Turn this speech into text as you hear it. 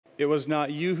It was not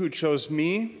you who chose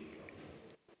me,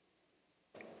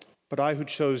 but I who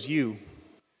chose you.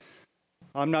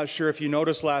 I'm not sure if you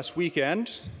noticed last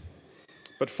weekend,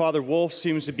 but Father Wolf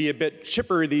seems to be a bit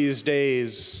chipper these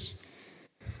days.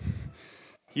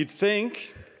 You'd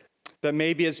think that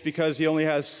maybe it's because he only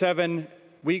has 7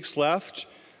 weeks left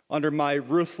under my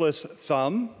ruthless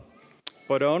thumb,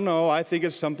 but oh no, I think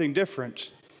it's something different.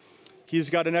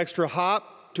 He's got an extra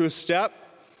hop to his step.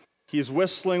 He's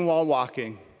whistling while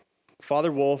walking.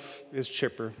 Father Wolf is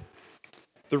chipper.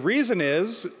 The reason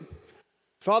is,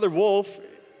 Father Wolf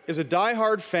is a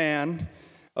diehard fan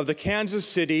of the Kansas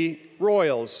City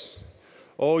Royals.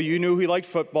 Oh, you knew he liked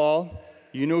football.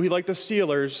 You knew he liked the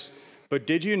Steelers. But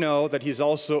did you know that he's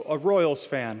also a Royals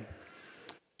fan?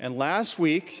 And last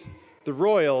week, the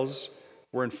Royals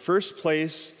were in first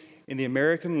place in the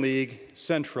American League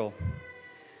Central.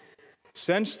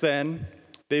 Since then,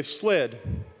 they've slid.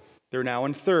 They're now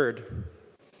in third.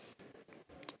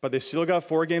 But they still got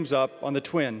 4 games up on the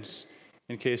Twins,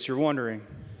 in case you're wondering.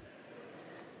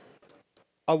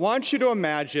 I want you to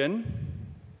imagine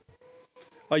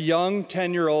a young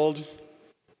 10-year-old,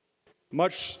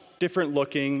 much different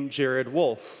looking Jared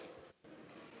Wolf.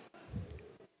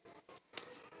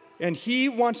 And he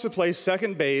wants to play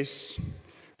second base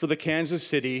for the Kansas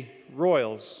City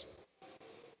Royals.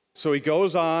 So he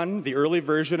goes on the early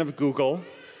version of Google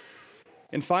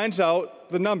and finds out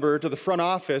the number to the front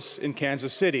office in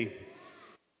Kansas City.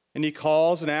 And he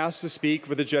calls and asks to speak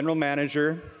with the general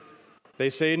manager. They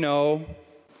say no.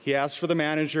 He asks for the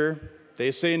manager.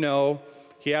 They say no.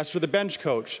 He asks for the bench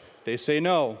coach. They say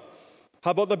no.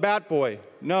 How about the bat boy?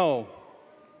 No.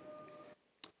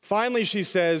 Finally, she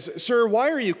says, "Sir, why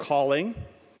are you calling?"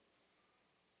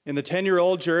 And the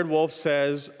 10-year-old Jared Wolf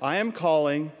says, "I am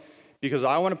calling because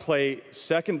I want to play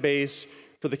second base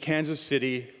for the Kansas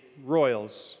City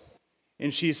Royals."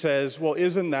 And she says, "Well,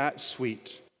 isn't that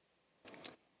sweet?"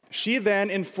 She then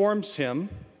informs him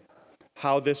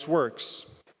how this works.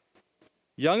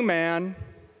 "Young man,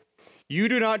 you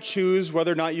do not choose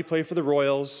whether or not you play for the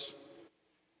Royals.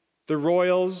 The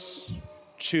Royals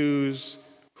choose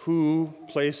who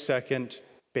plays second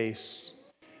base.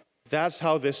 That's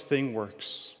how this thing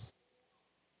works.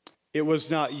 It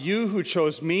was not you who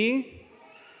chose me.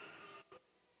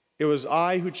 It was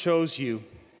I who chose you.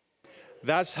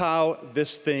 That's how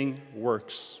this thing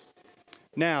works."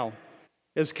 Now,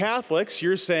 as Catholics,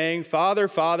 you're saying, "Father,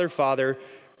 Father, Father,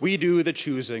 we do the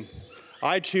choosing.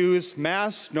 I choose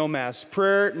Mass, no Mass.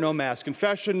 Prayer, no Mass.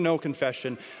 Confession, no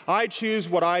confession. I choose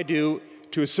what I do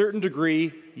to a certain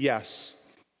degree, yes.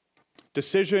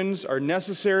 Decisions are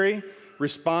necessary.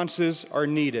 Responses are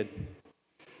needed.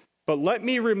 But let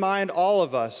me remind all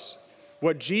of us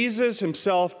what Jesus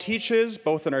himself teaches,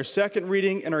 both in our second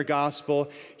reading and our gospel.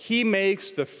 He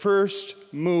makes the first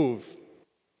move.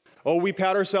 Oh, we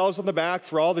pat ourselves on the back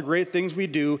for all the great things we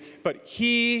do, but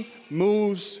he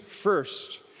moves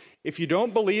first. If you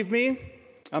don't believe me,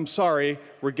 I'm sorry,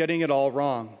 we're getting it all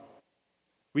wrong.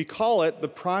 We call it the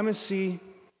primacy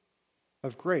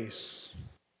of grace.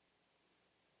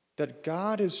 That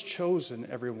God has chosen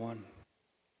everyone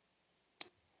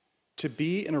to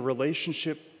be in a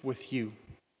relationship with you.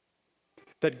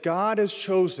 That God has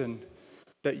chosen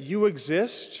that you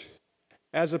exist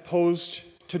as opposed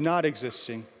to not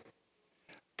existing.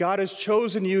 God has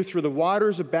chosen you through the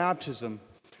waters of baptism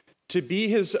to be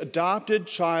his adopted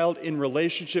child in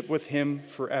relationship with him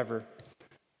forever.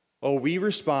 Oh, we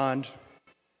respond,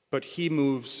 but he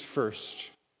moves first.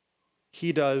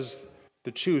 He does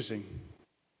the choosing.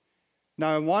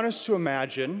 Now, I want us to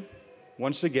imagine,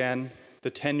 once again,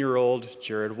 the 10-year-old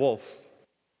Jared Wolf.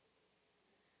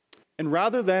 And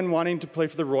rather than wanting to play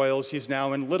for the Royals, he's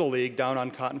now in Little League down on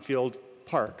Cottonfield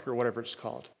Park, or whatever it's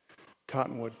called,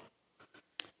 Cottonwood.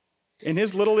 And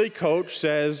his Little League coach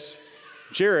says,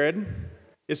 "Jared,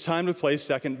 it's time to play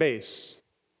second base."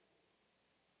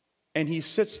 And he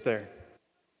sits there,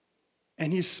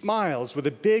 and he smiles with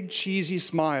a big, cheesy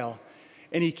smile,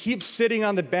 and he keeps sitting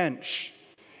on the bench.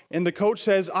 And the coach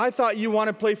says, "I thought you want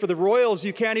to play for the Royals.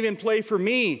 You can't even play for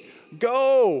me.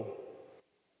 Go."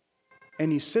 And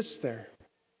he sits there.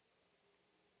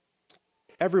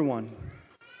 Everyone,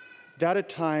 that at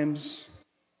times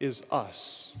is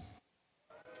us.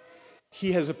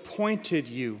 He has appointed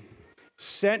you,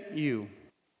 sent you.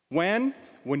 When?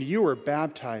 When you were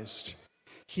baptized.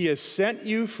 He has sent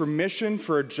you for mission,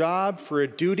 for a job, for a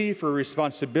duty, for a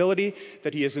responsibility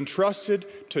that he has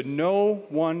entrusted to no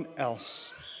one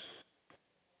else.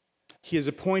 He has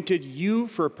appointed you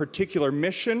for a particular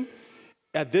mission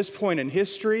at this point in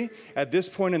history, at this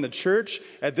point in the church,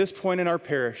 at this point in our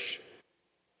parish.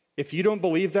 If you don't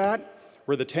believe that,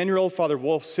 where the 10-year-old Father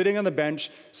Wolf sitting on the bench,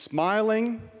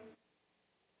 smiling,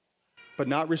 but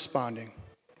not responding.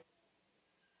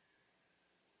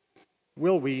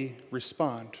 Will we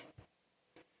respond?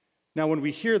 Now, when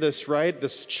we hear this, right,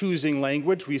 this choosing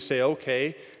language, we say,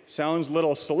 okay, sounds a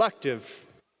little selective.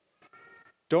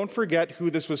 Don't forget who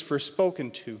this was first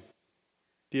spoken to.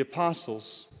 The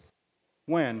apostles.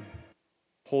 When?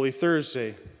 Holy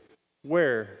Thursday.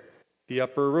 Where? The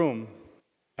upper room.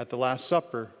 At the Last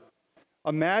Supper.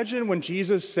 Imagine when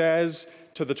Jesus says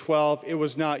to the 12, it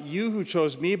was not you who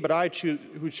chose me, but I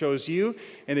who chose you.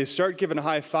 And they start giving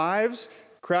high fives,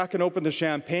 cracking open the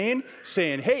champagne,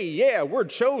 saying, hey, yeah, we're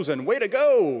chosen, way to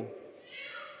go.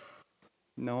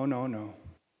 No, no, no.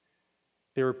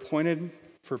 They were appointed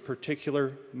for a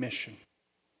particular mission,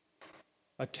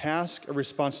 a task, a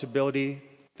responsibility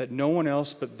that no one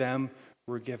else but them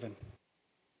were given.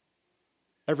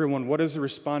 Everyone, what is the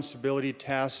responsibility,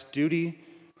 task, duty,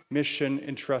 mission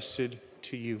entrusted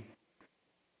to you?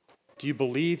 Do you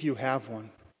believe you have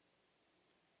one?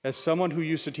 As someone who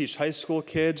used to teach high school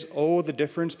kids, oh, the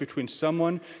difference between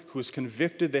someone who is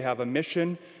convicted they have a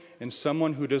mission and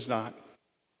someone who does not.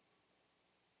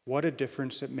 What a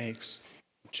difference it makes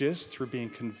just through being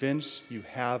convinced you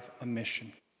have a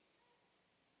mission.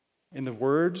 In the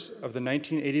words of the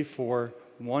 1984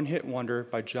 one-hit wonder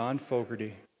by John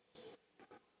Fogerty,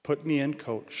 put me in,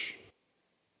 coach.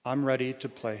 I'm ready to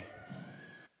play.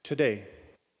 Today.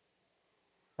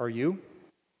 Are you?